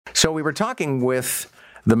So we were talking with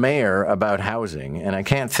the mayor about housing, and I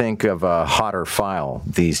can't think of a hotter file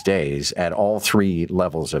these days at all three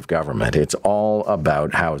levels of government. It's all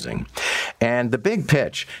about housing. And the big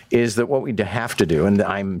pitch is that what we have to do, and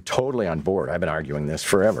I'm totally on board, I've been arguing this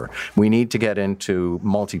forever, we need to get into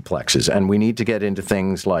multiplexes, and we need to get into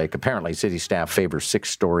things like, apparently city staff favors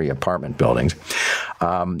 6-story apartment buildings.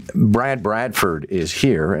 Brad Bradford is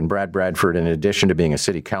here, and Brad Bradford, in addition to being a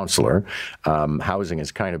city councillor, housing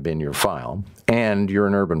has kind of been your file, and you're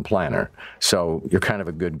an urban planner, so you're kind of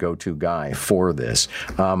a good go-to guy for this.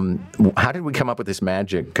 How did we come up with this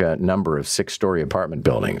magic number of 6-story apartment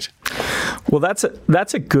buildings? Well, that's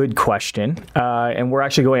a good question, and we're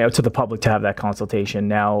actually going out to the public to have that consultation.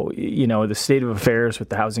 Now, you know, the state of affairs with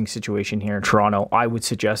the housing situation here in Toronto, I would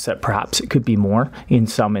suggest that perhaps it could be more in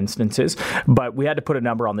some instances, but we had to put a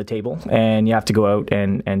number on the table, and you have to go out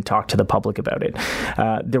and talk to the public about it.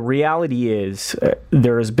 The reality is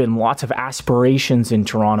there has been lots of aspirations in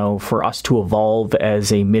Toronto for us to evolve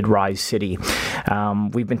as a mid-rise city.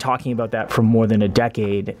 We've been talking about that for more than a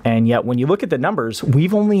decade, and yet when you look at the numbers,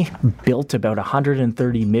 we've only built about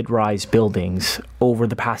 130 mid-rise buildings over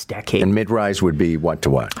the past decade. And mid-rise would be what to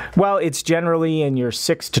what? Well, it's generally in your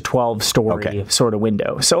 6 to 12 story sort of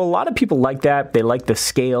window. So a lot of people like that. They like the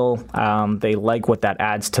scale. They like what that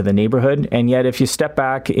adds to the neighborhood. And yet if you step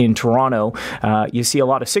back in Toronto, you see a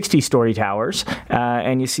lot of 60-story towers,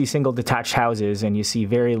 and you see single detached houses, and you see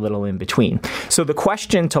very little in between. So the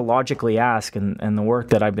question to logically ask, and the work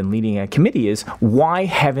that I've been leading at committee, is why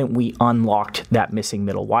haven't we unlocked that missing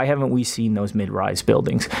middle? Why haven't we seen those mid-rise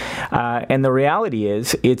buildings? And the reality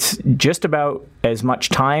is it's just about as much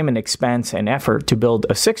time and expense and effort to build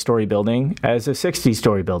a 6-story building as a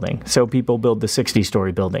 60-story building. So people build the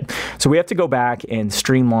 60-story building. So we have to go back and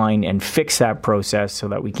streamline and fix that process so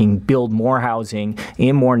that we can build more housing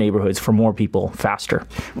in more neighborhoods for more people faster.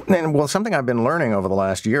 And well, something I've been learning over the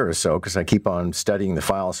last year or so, because I keep on studying the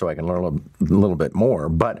file so I can learn a little bit more,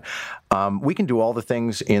 but we can do all the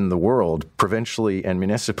things in the world, provincially and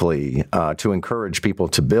municipally, to encourage people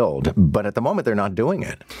to build, but at the moment they're not doing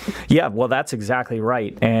it. Yeah, well, that's exactly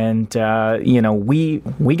right. And, you know, we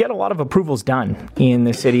get a lot of approvals done in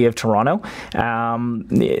the city of Toronto.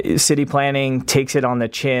 City planning takes it on the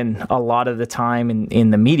chin a lot of the time in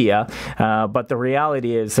the media, but the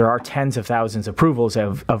reality is there are tens of thousands of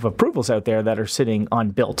approvals out there that are sitting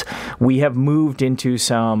unbuilt. We have moved into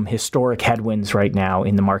some historic headwinds right now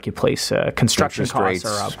in the marketplace. Construction costs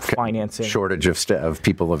are up, financing. Shortage of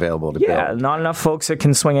people available to build. Yeah, not enough folks that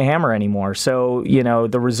can swing a hammer anymore. So, you know,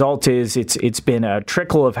 the result is it's been a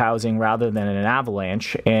trickle of housing rather than an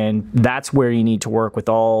avalanche, and that's where you need to work with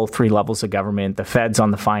all three levels of government, the feds on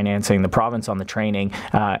the financing, the province on the training,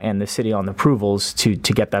 and the city on the approvals to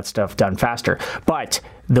get that stuff done faster. But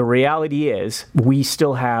the reality is we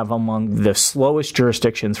still have among the slowest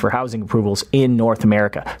jurisdictions for housing approvals in North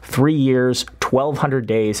America. 3 years, 1,200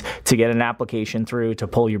 days to get an application through to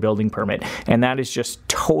pull your building permit. And that is just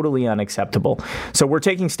totally unacceptable. So we're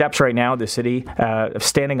taking steps right now, the city, of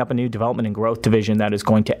standing up a new development and growth division that is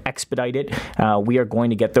going to expedite it. We are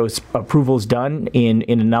going to get those approvals done in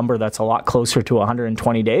a number that's a lot closer to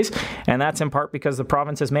 120 days. And that's in part because the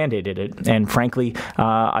province has mandated it. And frankly,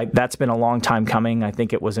 that's been a long time coming. I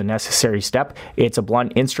think it was a necessary step. It's a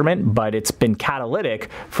blunt instrument, but it's been catalytic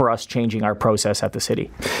for us changing our process at the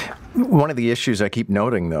city. One of the issues I keep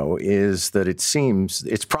noting, though, is that it seems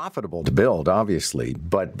it's profitable to build, obviously,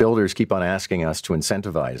 but builders keep on asking us to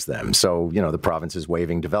incentivize them. So, you know, the province is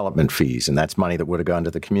waiving development fees, and that's money that would have gone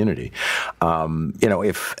to the community. You know,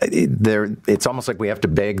 it's almost like we have to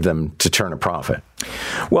beg them to turn a profit.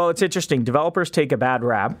 Well, it's interesting. Developers take a bad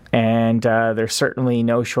rap, and there's certainly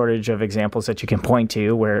no shortage of examples that you can point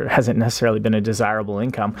to where it hasn't necessarily been a desirable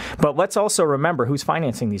income. But let's also remember who's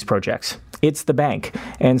financing these projects. It's the bank.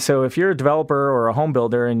 And so if you're a developer or a home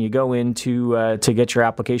builder and you go in to get your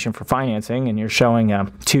application for financing and you're showing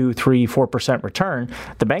a 2, 3, 4% return,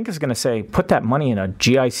 the bank is going to say, put that money in a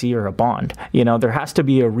GIC or a bond. You know, there has to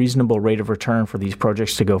be a reasonable rate of return for these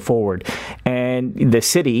projects to go forward. And the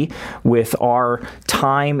city, with our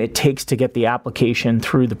time it takes to get the application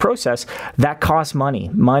through the process, that costs money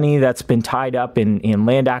that's been tied up in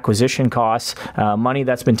land acquisition costs, money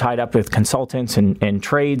that's been tied up with consultants and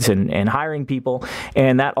trades and hiring people,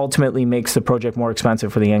 and that ultimately makes the project more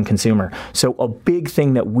expensive for the end consumer. So a big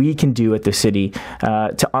thing that we can do at the city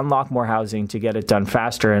to unlock more housing, to get it done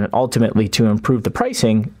faster, and ultimately to improve the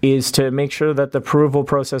pricing is to make sure that the approval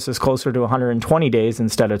process is closer to 120 days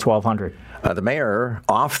instead of 1,200. The mayor,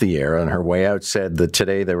 off the air on her way out, said that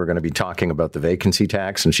today they were going to be talking about the vacancy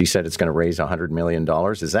tax, and she said it's going to raise $100 million.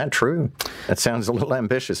 Is that true? That sounds a little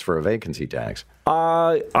ambitious for a vacancy tax.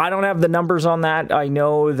 I don't have the numbers on that. I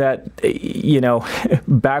know that,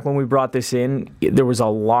 back when we brought this in, there was a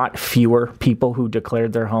lot fewer people who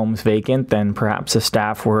declared their homes vacant than perhaps the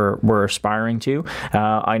staff were aspiring to.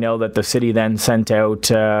 I know that the city then sent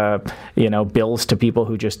out, bills to people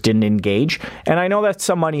who just didn't engage. And I know that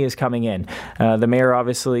some money is coming in. The mayor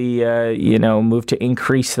obviously, moved to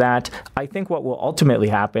increase that. I think what will ultimately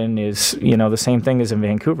happen is, the same thing as in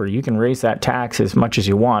Vancouver. You can raise that tax as much as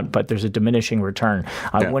you want, but there's a diminishing return.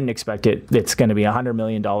 I wouldn't expect it's going to be $100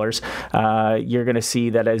 million. You're going to see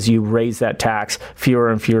that as you raise that tax, fewer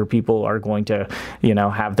and fewer people are going to,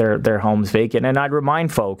 have their homes vacant. And I'd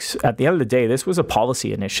remind folks, at the end of the day, this was a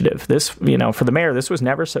policy initiative. This, for the mayor, this was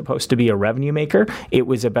never supposed to be a revenue maker. It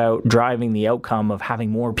was about driving the outcome of having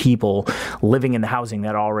more people living in the housing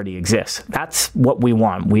that already exists. That's what we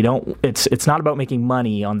want. It's not about making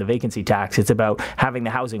money on the vacancy tax. It's about having the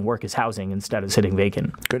housing work as housing instead of sitting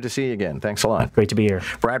vacant. Good to see you again. Thanks a lot. Great to be here.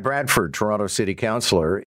 Brad Bradford, Toronto City Councillor.